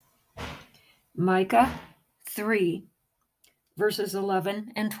Micah 3, verses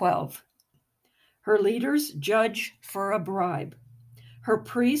 11 and 12. Her leaders judge for a bribe. Her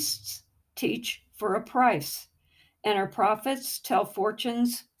priests teach for a price, and her prophets tell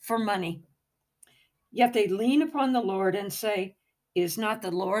fortunes for money. Yet they lean upon the Lord and say, "Is not the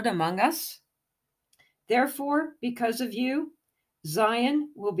Lord among us?" Therefore, because of you,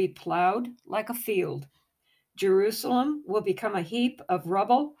 Zion will be plowed like a field. Jerusalem will become a heap of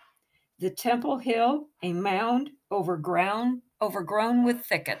rubble, the Temple Hill a mound overgrown with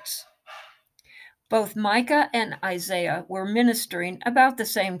thickets. Both Micah and Isaiah were ministering about the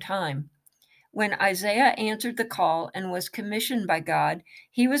same time. When Isaiah answered the call and was commissioned by God,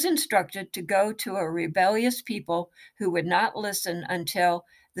 he was instructed to go to a rebellious people who would not listen until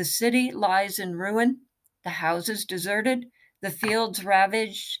the city lies in ruin, the houses deserted, the fields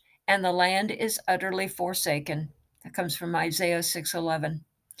ravaged, and the land is utterly forsaken. That comes from Isaiah 6:11.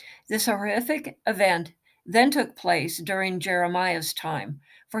 This horrific event then took place during Jeremiah's time,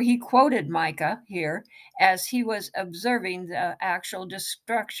 for he quoted Micah here as he was observing the actual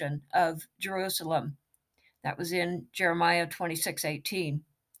destruction of Jerusalem. That was in Jeremiah 26:18.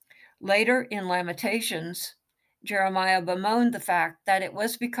 Later in Lamentations, Jeremiah bemoaned the fact that it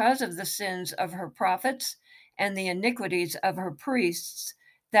was because of the sins of her prophets and the iniquities of her priests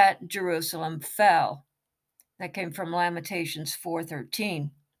that Jerusalem fell. That came from Lamentations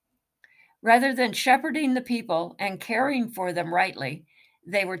 4:13. Rather than shepherding the people and caring for them rightly,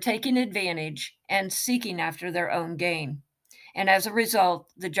 they were taking advantage and seeking after their own gain. And as a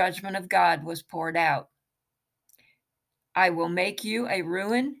result, the judgment of God was poured out. I will make you a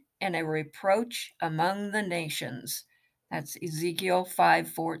ruin and a reproach among the nations. That's Ezekiel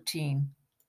 5:14.